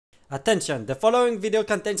Attention, the following video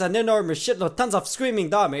contains an enormous shitload tons of screaming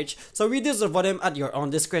damage, so reduce the volume at your own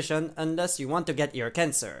discretion unless you want to get ear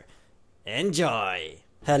cancer. Enjoy!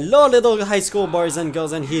 Hello little high school boys and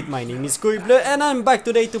girls and heat, my name is CouilleBleu and I'm back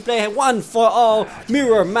today to play a one for all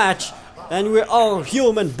mirror match. And we're all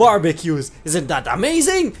human barbecues. Isn't that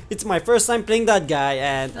amazing? It's my first time playing that guy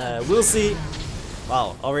and we'll see.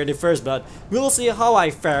 Well, already first, but we'll see how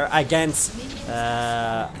I fare against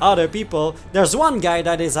other people. There's one guy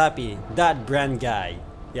that is happy, that brand guy.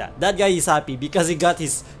 Yeah, that guy is happy because he got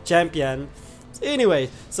his champion. Anyway,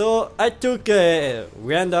 so I took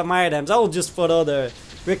random items. I will just follow the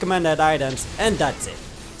recommended items and that's it.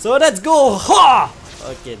 So let's go! Ha!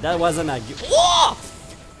 Okay, that wasn't a good. Whoa!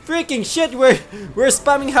 Freaking shit, we're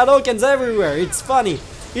spamming Hadoukens everywhere. It's funny.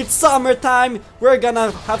 It's summertime. We're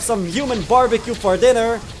gonna have some human barbecue for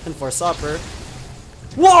dinner and for supper.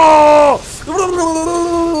 Whoa!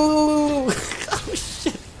 Oh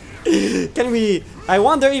shit! Can we? I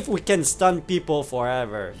wonder if we can stun people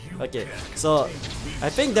forever. Okay, so I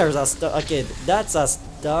think there's a stun. Okay, that's a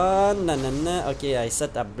stun. Okay, I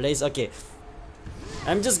set a blaze. Okay,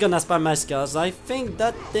 I'm just gonna spam my skills. I think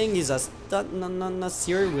that thing is a stun.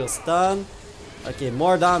 Here will stun. Okay,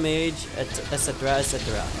 more damage, etc,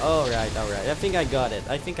 etc. Alright, alright. I think I got it.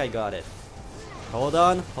 I think I got it. Hold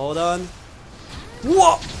on, hold on.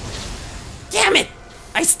 Whoa! Damn it!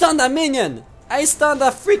 I stunned a minion! I stunned a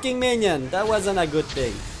freaking minion! That wasn't a good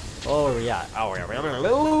thing. Oh yeah.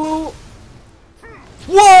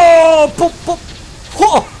 Whoa! Pop, pop.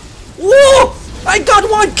 Whoa! Whoa! I got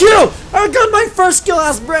one kill! I got my first kill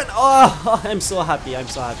as Brent! Oh, I'm so happy. I'm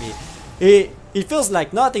so happy. It feels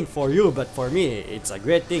like nothing for you, but for me, it's a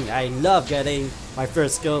great thing. I love getting my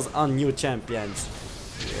first kills on new champions.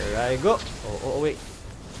 Here I go. Oh wait.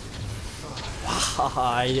 Wow,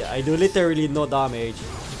 I do literally no damage.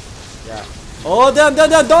 Yeah. Oh, damn,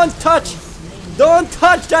 don't touch! Don't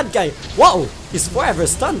touch that guy! Wow! He's forever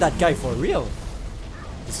stunned that guy for real.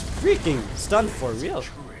 He's freaking stunned for real.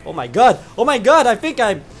 Oh my god! Oh my god! I think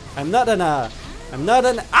I'm not an ah!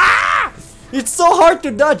 It's so hard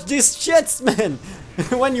to dodge these shits, man!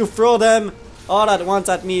 When you throw them all at once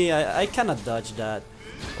at me, I cannot dodge that.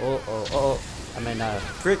 Oh. I'm in a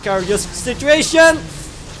precarious situation!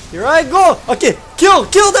 Here I go! Okay, kill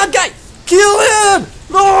that guy! Kill him!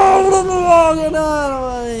 No!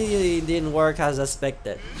 It didn't work as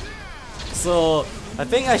expected. So, I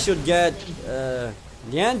think I should get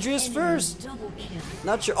Leandrius first?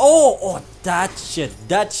 Not sure. Oh, that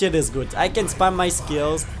shit is good. I can spam my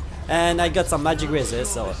skills. And I got some magic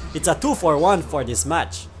resist, so it's a 2 for 1 for this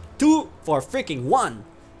match. 2 for freaking 1.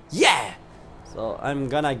 Yeah! So I'm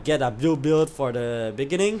gonna get a blue build for the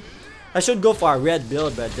beginning. I should go for a red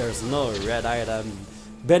build, but there's no red item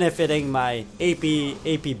benefiting my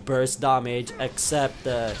AP burst damage except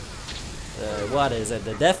what is it?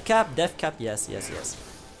 The death cap? Death cap? Yes.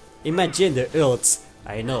 Imagine the ults.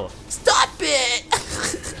 I know. Stop it!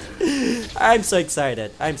 I'm so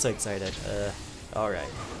excited. Alright.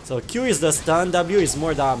 So Q is the stun, W is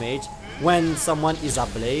more damage when someone is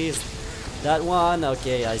ablaze. That one,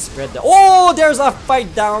 okay, I spread the. Oh, there's a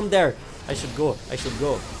fight down there. I should go.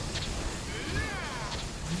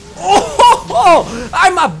 Oh,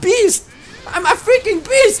 I'm a beast. I'm a freaking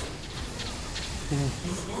beast.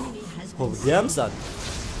 Oh, damn son.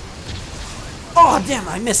 Oh, damn,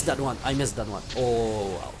 I missed that one. Oh,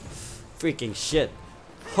 wow. Freaking shit.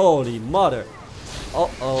 Holy mother.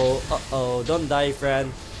 Uh-oh. Don't die,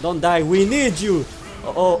 friend. Don't die. We need you.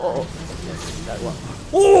 Oh. Okay, that one.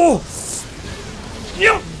 Oh!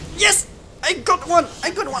 Yes! I got one.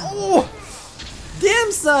 Oh!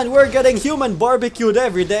 Damn, son. We're getting human barbecued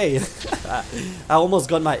every day. I almost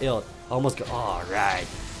got my ult. Alright.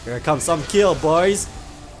 Here comes some kill, boys.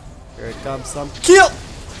 Here comes some kill.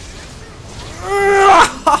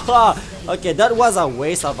 Okay, that was a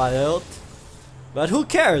waste of an ult. But who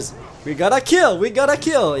cares? We got a kill.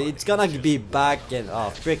 It's gonna be back in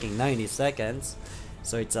freaking 90 seconds.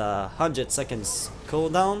 So it's 100 seconds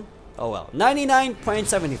cooldown. Oh well,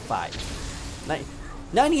 99.75.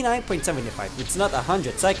 99.75. It's not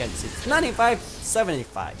 100 seconds. It's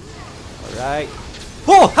 95.75. All right.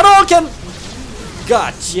 Oh, Hadouken!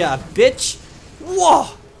 Gotcha, bitch.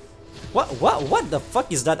 Whoa. What the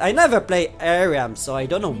fuck is that? I never play Aram, so I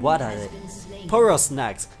don't know what are they. Poro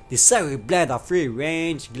snacks. The Sari blend of free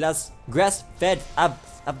range, grass-fed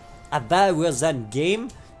Avarazan game,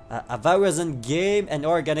 and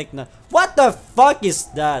organic. What the fuck is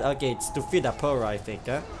that? Okay, it's to feed a Poro, I think.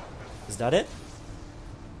 Huh? Is that it?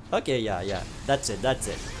 Okay, yeah. That's it.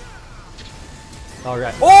 All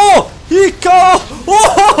right. Oh, Hiko!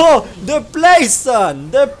 Oh! Oh, the play,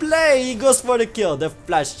 son. The play. He goes for the kill. The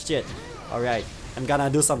flash shit. Alright. I'm gonna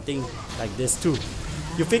do something like this too.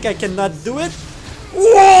 You think I cannot do it?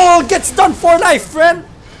 Whoa! Get stunned for life, friend.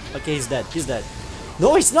 Okay, he's dead. He's dead.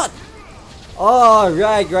 No, he's not. Oh,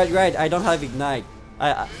 right. I don't have ignite.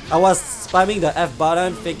 I was spamming the F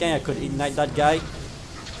button thinking I could ignite that guy.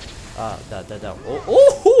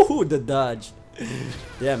 Oh, the dodge.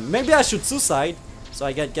 Yeah, maybe I should suicide so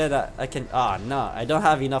I can no, I don't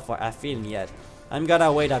have enough for Affin yet. I'm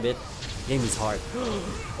gonna wait a bit. Game is hard.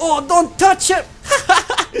 Oh, don't touch him.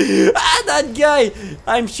 That guy,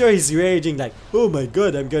 I'm sure he's raging like, oh my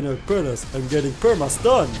god, I'm getting perma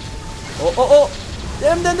stun. Oh,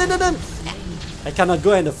 damn. I cannot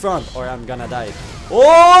go in the front or I'm gonna die.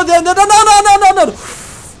 Oh, no.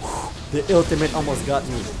 The ultimate almost got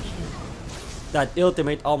me. That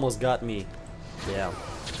ultimate almost got me. Damn.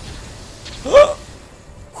 Oh,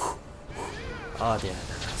 damn.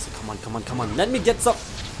 Come on. Let me get some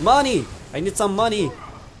money. I need some money.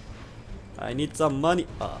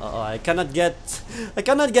 I cannot get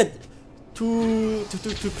too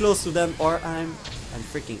close to them or I'm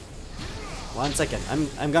freaking. 1 second.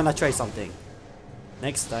 I'm gonna try something.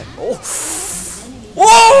 Next time. Oh,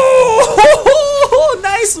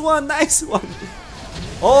 nice one.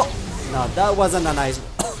 Oh, no, that wasn't a nice one.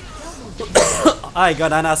 I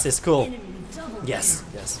got an assist. Cool. Yes.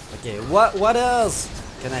 Okay. What else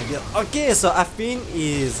can I build? Okay, so Affin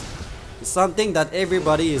is something that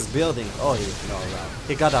everybody is building. Oh,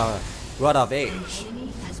 he got a rod of age.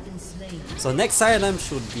 So next item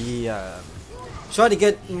should be try to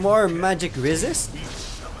get more magic resist.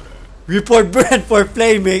 Report Brand for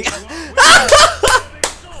flaming.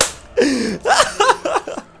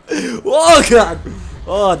 Oh god.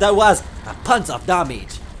 Oh, that was a punch of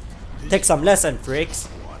damage. Take some lesson, freaks.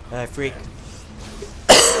 Freak.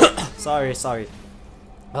 Sorry.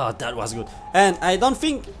 Oh, that was good. And I don't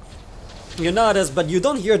think you noticed, but you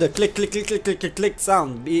don't hear the click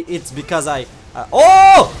sound. It's because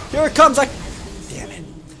oh, here it comes. Damn it.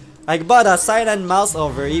 I bought a silent mouse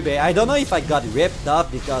over eBay. I don't know if I got ripped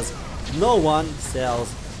off because no one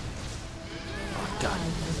sells. Oh god.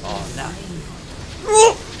 Oh no.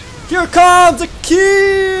 Here comes a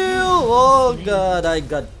kill. Oh god, I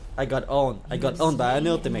got owned. I got owned by an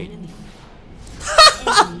ultimate.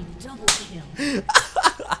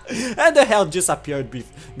 And the health just appeared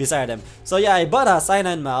beside them. So yeah, I bought a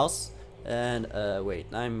silent mouse. And wait,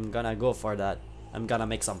 I'm gonna go for that. I'm gonna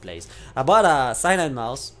make some plays. I bought a silent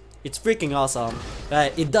mouse. It's freaking awesome.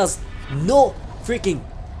 It does no freaking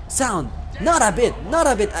sound. Not a bit.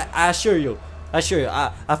 I assure you. I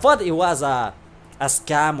thought it was a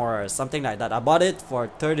scam or something like that. I bought it for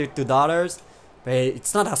 $32. But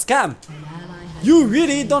it's not a scam. You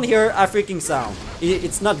really don't hear a freaking sound.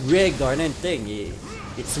 It's not rigged or anything.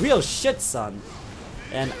 It's real shit, son.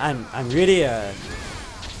 And I'm really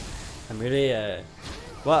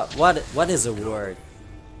what is the word?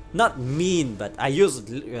 Not mean, but I use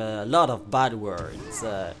a lot of bad words.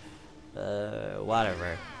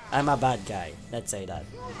 Whatever. I'm a bad guy. Let's say that.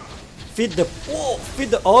 Feed the.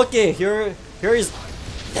 Okay, here is.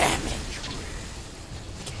 Damn it.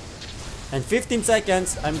 And 15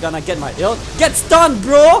 seconds, I'm gonna get my ult. Get stunned,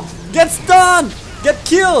 bro! Get stunned! Get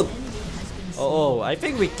killed! Oh, I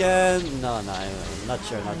think we can. No, I'm not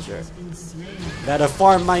sure. Better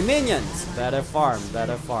farm my minions. Better farm.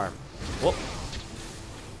 Oh.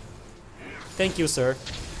 Thank you, sir.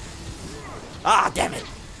 Ah, damn it.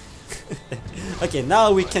 Okay,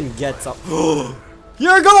 now we can get some.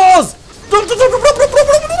 Here goes!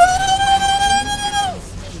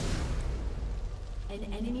 An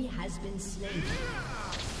enemy has been slain.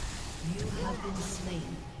 You have been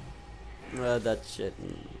slain. That shit.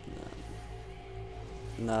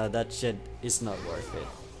 No, that shit is not worth it.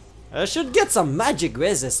 I should get some magic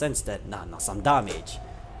resistance instead. No, some damage.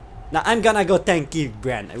 Now I'm gonna go tanky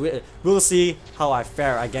brand. We'll see how I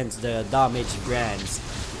fare against the damage brands.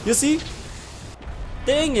 You see?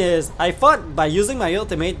 Thing is, I thought by using my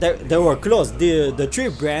ultimate they were close. The three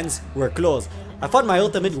brands were close. I thought my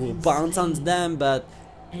ultimate would bounce on them, but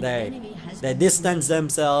they distanced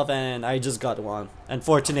themselves and I just got one.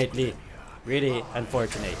 Unfortunately. Really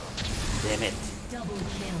unfortunate. Damn it.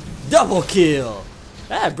 Double kill!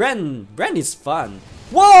 Ah, Brand is fun.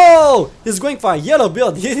 Whoa! He's going for a yellow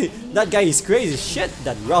build. That guy is crazy. Shit,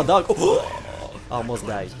 that raw dog. Oh, almost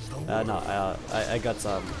died. No, I got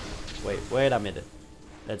some. Wait a minute.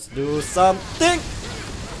 Let's do something.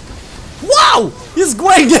 Wow! He's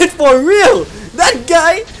going in for real! That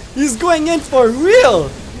guy is going in for real!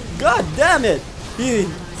 God damn it! He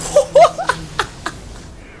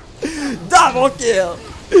double kill!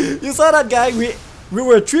 You saw that guy? We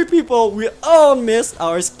were 3 people. We all missed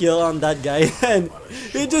our skill on that guy, and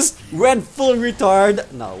he just went full retard.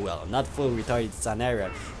 No, well, not full retard. It's an error.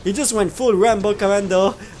 He just went full Rambo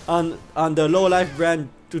Commando on the low life brand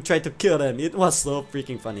to try to kill them. It was so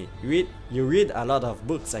freaking funny. You read a lot of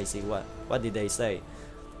books. I see. What did they say?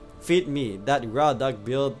 Feed me that raw dog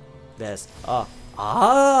build best.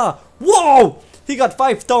 Whoa! He got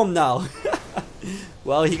 5 tom now.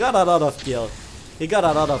 Well, he got a lot of kill.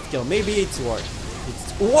 Maybe it's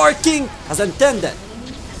working as intended.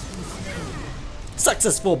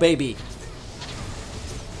 Successful, baby.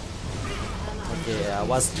 Okay, I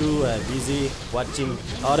was too busy watching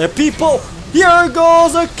other people. Here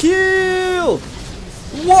goes a kill.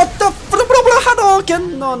 What the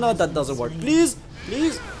Hadouken? No, that doesn't work. Please.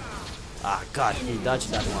 Ah, God, he dodged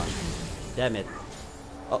that one. Damn it.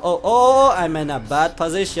 Oh, I'm in a bad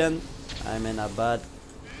position.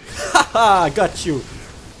 Haha, got you.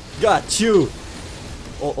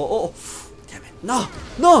 Oh. Damn it. No.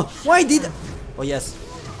 Why did... Oh, yes.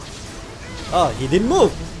 Oh, he didn't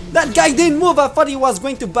move. That guy didn't move. I thought he was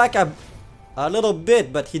going to back up a little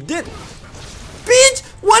bit, but he did. Bitch!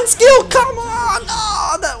 1 skill! Come on!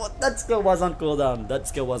 Oh, that skill was on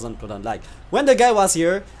cooldown. Like, when the guy was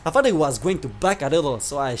here, I thought he was going to back a little,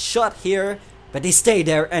 so I shot here, but he stayed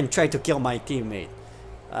there and tried to kill my teammate.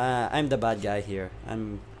 I'm the bad guy here.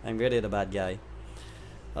 I'm really the bad guy.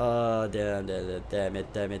 Oh, damn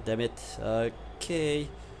it. Okay.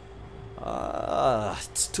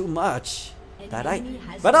 It's too much. But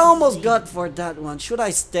I almost got for that one. Should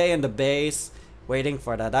I stay in the base waiting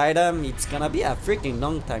for that item? It's gonna be a freaking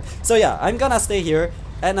long time. So yeah, I'm gonna stay here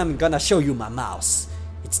and I'm gonna show you my mouse.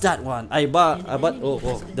 It's that one. I bought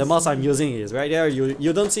the mouse I'm using is right there.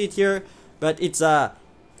 You don't see it here, but it's a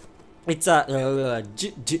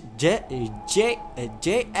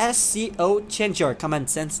JSCO. Change your command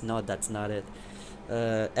sense. No, that's not it.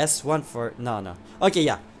 S1 for no. Okay,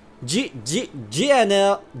 yeah.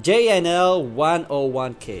 JNL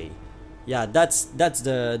 101K. Yeah, that's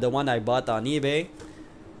the one I bought on eBay.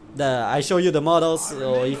 I show you the models.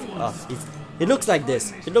 So if it looks like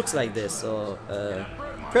this. So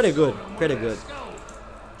pretty good.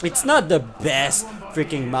 It's not the best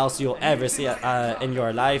freaking mouse you'll ever see in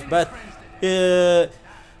your life, but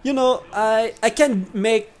you know, I can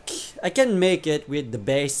make it with the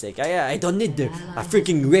basic. I don't need a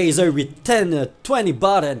freaking razor with 10 20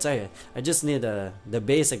 buttons. I just need the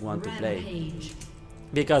basic one to play,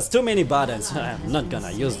 because too many buttons, I'm not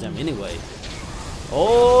gonna use them anyway.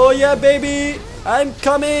 Oh yeah, baby, I'm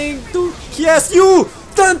coming to yes you.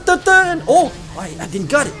 Dun. Oh, I didn't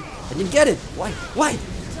get it. Why?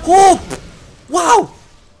 Oh, wow.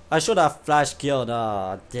 I should have flash killed.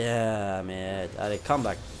 Oh, damn it. I come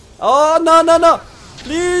back. Oh, no.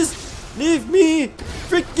 Please leave me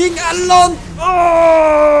freaking alone.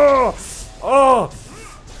 Oh.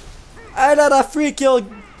 I let a free kill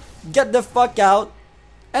get the fuck out,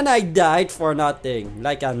 and I died for nothing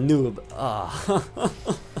like a noob.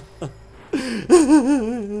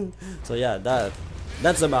 So yeah,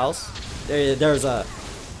 that's the mouse. There's a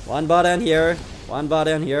one button here,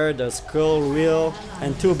 the scroll wheel,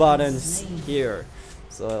 and 2 buttons here.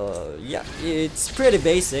 So yeah, it's pretty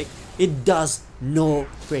basic. It does no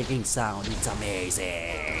freaking sound. It's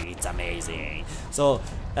amazing. So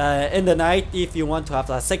in the night, if you want to have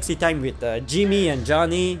a sexy time with Jimmy and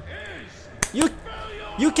Johnny, you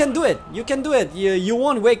can do it. You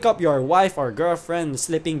won't wake up your wife or girlfriend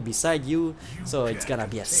sleeping beside you, so it's gonna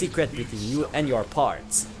be a secret between you and your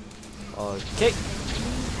parts. Okay,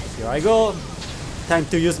 here I go. Time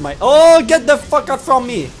to use my... Oh, get the fuck out from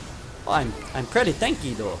me. Oh, I'm pretty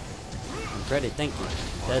tanky though.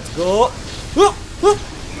 Let's go.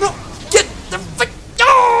 Get the fuck...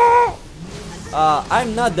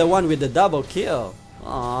 I'm not the one with the double kill.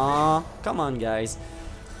 Aww, come on guys.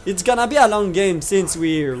 It's gonna be a long game since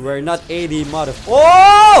we're not 80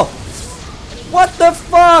 Oh! What the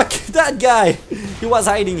fuck? That guy! He was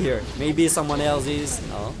hiding here. Maybe someone else is.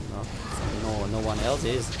 No one else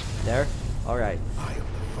is. There. Alright.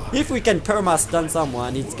 If we can perma-stun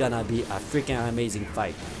someone, it's gonna be a freaking amazing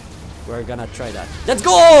fight. We're gonna try that. Let's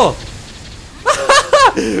go!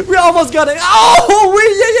 We almost got it. Oh,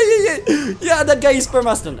 yeah, that guy is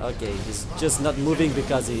perma-stun. Okay, he's just not moving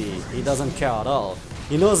because he doesn't care at all.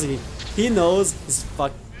 He knows he's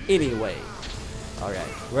fucked anyway. Alright,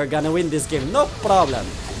 we're gonna win this game, no problem.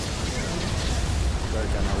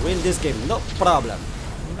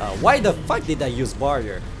 Why the fuck did I use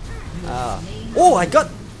barrier? Oh, I got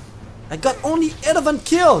only 11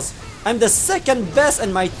 kills. I'm the second best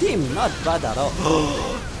in my team. Not bad at all.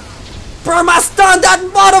 Perma-stun that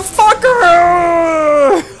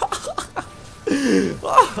motherfucker!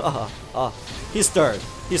 Oh, he's turned.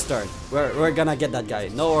 He's turned. We're gonna get that guy.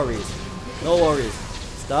 No worries. No worries.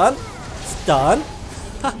 Stun. Stun.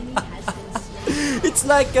 It's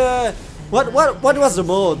like what was the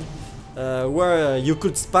mode where you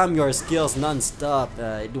could spam your skills non-stop?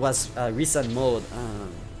 It was a recent mode.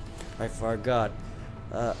 I forgot.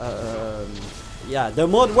 Yeah, the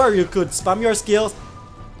mode where you could spam your skills.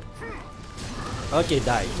 Okay,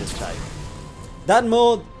 die. Just die. That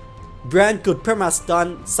mode, Brand could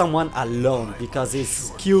perma-stun someone alone because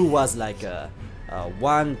his Q was like a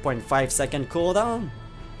 1.5 second cooldown.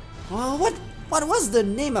 Oh, what was the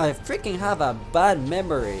name? I freaking have a bad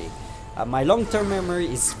memory. My long-term memory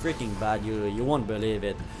is freaking bad. You won't believe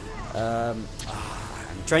it. I'm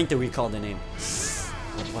trying to recall the name.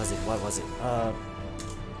 What was it? What was it?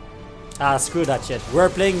 Screw that shit. We're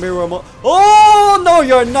playing mirror mode. Oh no,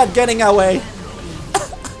 you're not getting away.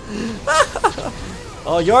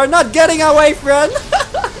 Oh, you're not getting away, friend.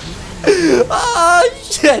 Oh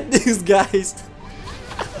shit, these guys.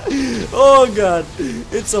 Oh god,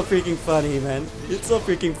 it's so freaking funny, man. It's so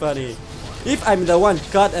freaking funny. If I'm the one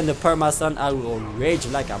caught in the perma-stun, I will rage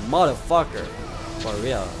like a motherfucker. For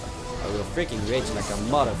real, I will freaking rage like a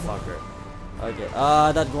motherfucker. Okay,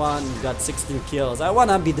 that one got 16 kills. I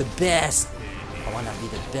wanna be the best. I wanna be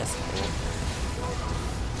the best.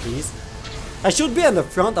 Please. I should be in the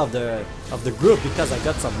front of the group because I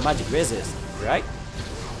got some magic resist, right?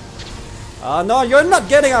 No, you're not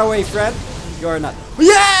getting away, friend. You're not.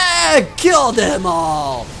 Yeah! Kill them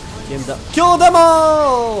all! Kill them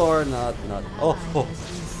all! Or not. Oh.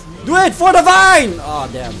 Do it for the vine! Oh,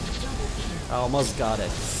 damn. I almost got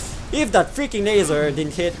it. If that freaking laser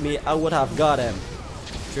didn't hit me, I would have got him.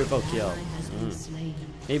 Triple kill.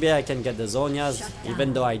 Maybe I can get the Zonias,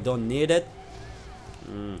 even though I don't need it.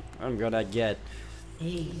 I'm gonna get.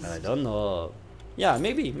 I don't know. Yeah,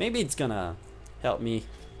 maybe it's gonna help me.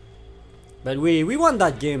 But we won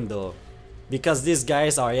that game though, because these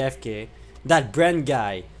guys are AFK. That Brand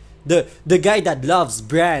guy, the guy that loves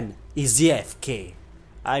Brand, is AFK.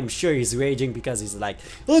 I'm sure he's raging because he's like,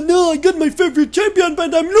 oh no, I got my favorite champion,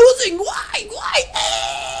 but I'm losing. Why?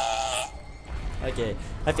 Okay,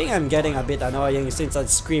 I think I'm getting a bit annoying since I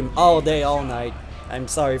scream all day, all night. I'm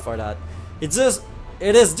sorry for that.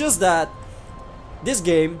 It is just that this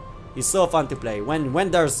game is so fun to play.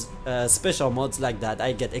 When there's special modes like that,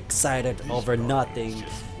 I get excited over nothing.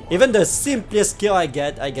 Even the simplest kill I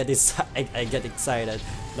get excited.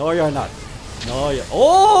 No, you're not. No, you're.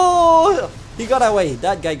 Oh, he got away.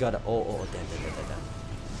 That guy got. Oh, damn.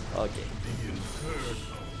 Okay.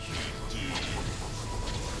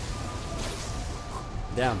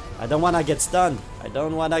 Damn, I don't wanna get stunned.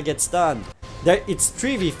 It's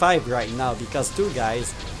 3v5 right now because two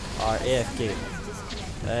guys are AFK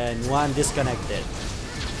and one disconnected.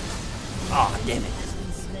 Oh, damn it.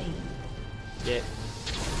 Okay.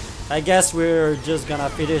 I guess we're just gonna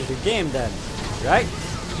finish the game then, right?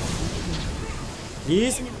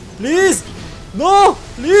 Please? No!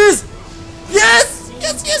 Please! Yes!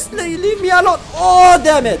 Leave me alone! Oh,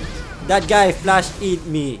 damn it! That guy flash eat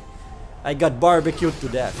me. I got barbecued to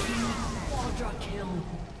death.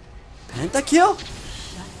 Pentakill?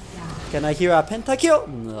 Can I hear a pentakill?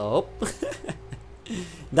 Nope.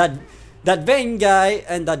 that Vayne guy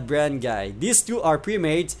and that Brand guy, these two are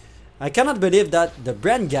pre-made. I cannot believe that the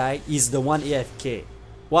Brand guy is the one AFK,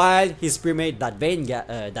 while his pre-made that Vayne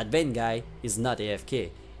guy is not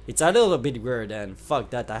AFK. It's a little bit weird, and fuck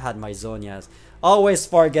that, I had my Zonias. Always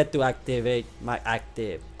forget to activate my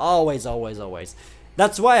active. Always.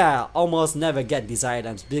 That's why I almost never get these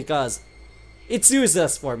items, because it's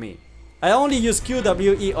useless for me. I only use Q,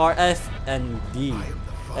 W, E, R, F, and D.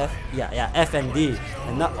 F and D.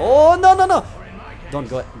 And not. Oh no! Don't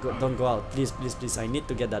go out, please. I need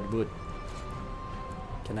to get that boot.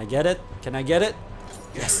 Can I get it?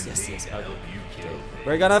 Yes. Okay.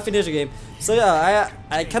 We're gonna finish the game. So yeah,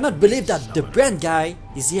 I cannot believe that the Brand guy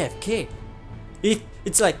is AFK.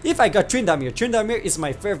 It's like, if I got Tryndamere is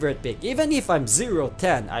my favorite pick. Even if I'm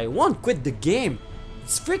 0-10, I won't quit the game.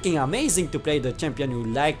 It's freaking amazing to play the champion you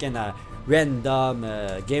like in a random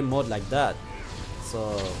game mode like that.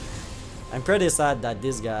 So I'm pretty sad that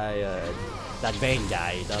this guy, that Vayne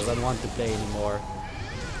guy, doesn't want to play anymore.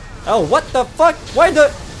 Oh, what the fuck? Why the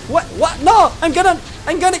what? No, I'm gonna.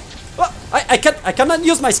 What? I cannot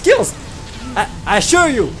use my skills. I assure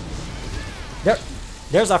you.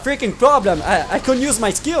 There's a freaking problem. I couldn't use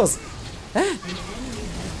my skills. Huh?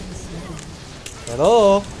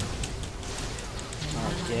 Hello.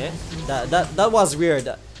 Okay. That was weird.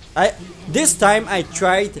 This time I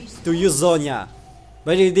tried to use Zonia,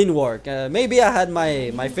 but it didn't work. Maybe I had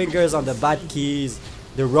my fingers on the bad keys,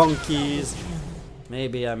 the wrong keys.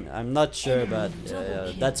 Maybe I'm not sure, but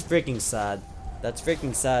that's freaking sad. That's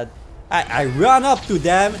freaking sad. I ran up to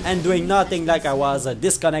them and doing nothing, like I was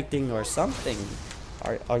disconnecting or something.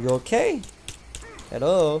 Are you okay?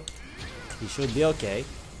 Hello? You should be okay.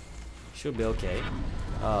 Should be okay.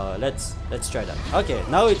 Let's try that. Okay,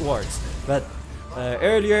 now it works. But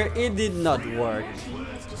earlier it did not work.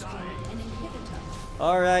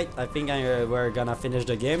 Alright, I think we're gonna finish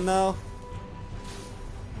the game now.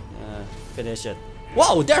 Finish it.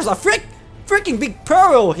 Whoa, there's a freaking big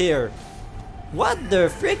pearl here. What the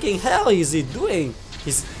freaking hell is he doing?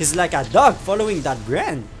 He's like a dog following that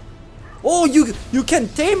brand. Oh, you can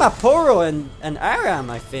tame a pearl and an aram,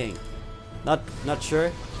 I think. Not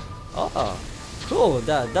sure. Oh, cool.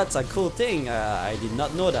 That's a cool thing. I did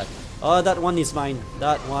not know that. Oh, that one is mine.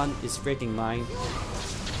 That one is freaking mine.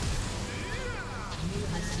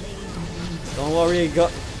 Don't worry,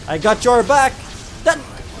 I got your back.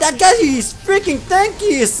 That guy is freaking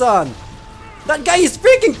tanky, son. That guy is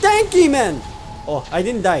freaking tanky, man. Oh, I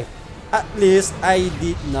didn't die. At least I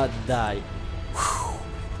did not die. Whew.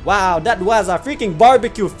 Wow, that was a freaking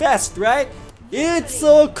barbecue fest, right? It's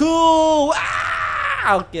so cool.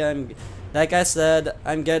 Ah! Okay, like I said,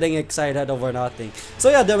 I'm getting excited over nothing. So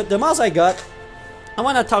yeah, the mouse I got, I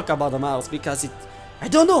want to talk about the mouse because I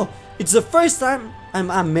don't know. It's the first time I'm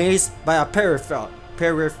amazed by a peripheral,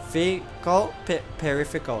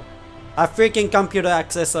 a freaking computer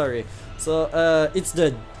accessory. So it's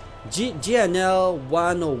the GNL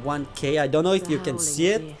 101K. I don't know if you can see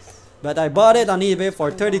it, but I bought it on eBay for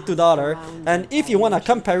 $32. And if you want a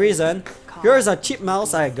comparison, here's a cheap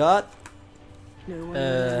mouse I got.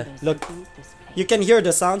 Look, you can hear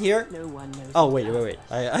the sound here. Oh wait,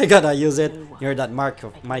 I gotta use it near that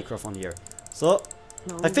microphone here. So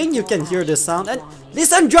I think you can hear the sound. And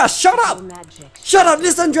Lysandra, shut up! Shut up,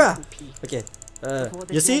 Lysandra! Okay,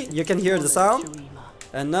 you see, you can hear the sound.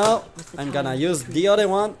 And now I'm gonna use the other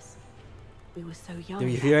one. Do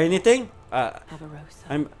you hear anything?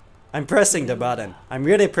 I'm pressing the button. I'm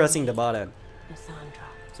really pressing the button.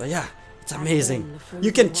 So yeah, it's amazing.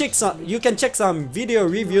 You can check some video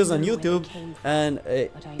reviews on YouTube, and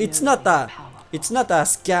it's not a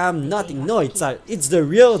scam, nothing. No, it's the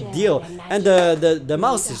real deal. And the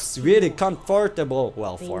mouse is really comfortable.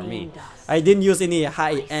 Well, for me, I didn't use any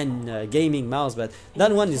high-end gaming mouse, but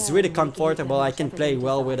that one is really comfortable. I can play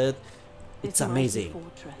well with it. It's amazing.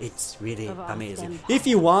 It's really amazing. If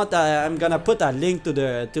you want, I'm gonna put a link to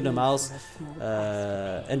the mouse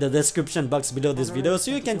in the description box below this video, so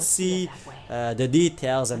you can see the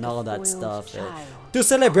details and all that stuff. To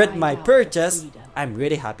celebrate my purchase, I'm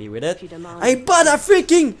really happy with it. I bought a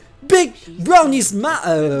freaking big brownies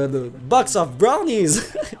box of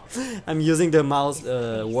brownies. I'm using the mouse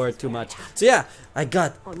word too much. So yeah, I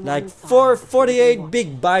got like 48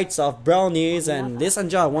 big bites of brownies, and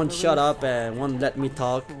Lysandra won't shut up and won't let me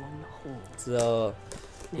talk. So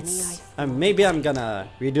it's maybe I'm gonna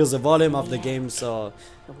reduce the volume of the game so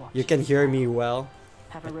you can hear me well.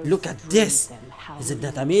 But look at this! Isn't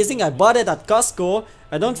that amazing? I bought it at Costco.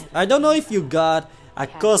 I don't know if you got a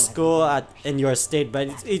Costco in your state, but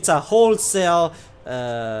it's a wholesale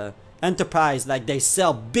enterprise. Like, they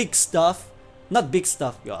sell big stuff, not big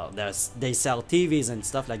stuff. Well, they sell TVs and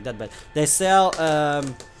stuff like that, but they sell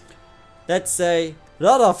let's say a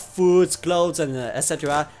lot of foods, clothes, and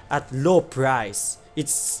etc. at low price.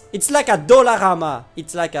 It's like a Dollarama.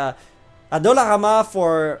 It's like a Dollarama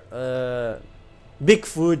for big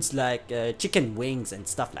foods like chicken wings and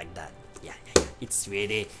stuff like that. Yeah, it's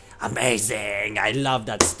really amazing. I love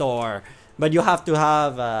that store. But you have to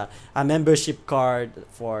have a membership card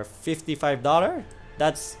for $55.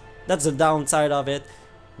 That's the downside of it.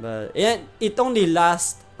 But it only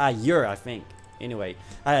lasts a year, I think. Anyway,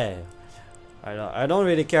 I don't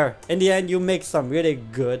really care. In the end, you make some really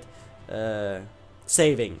good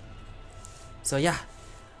saving. So yeah,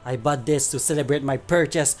 I bought this to celebrate my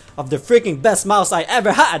purchase of the freaking best mouse I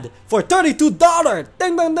ever had for $32.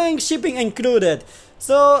 Ding ding ding, shipping included.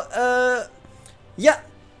 So yeah,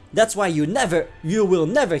 that's why you will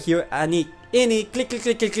never hear any click click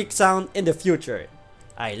click click click sound in the future.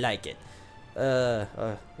 I like it.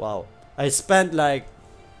 Wow, I spent like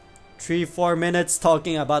 3-4 minutes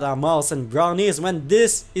talking about a mouse and brownies when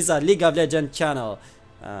this is a League of Legends channel.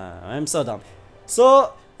 I'm so dumb.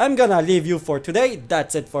 So I'm gonna leave you for today.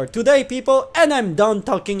 That's it for today, people, and I'm done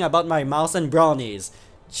talking about my mouse and brownies.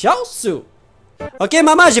 Ciao, Sue. Ok,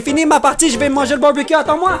 maman, j'ai fini ma partie, je vais manger le barbecue,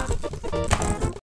 attends-moi.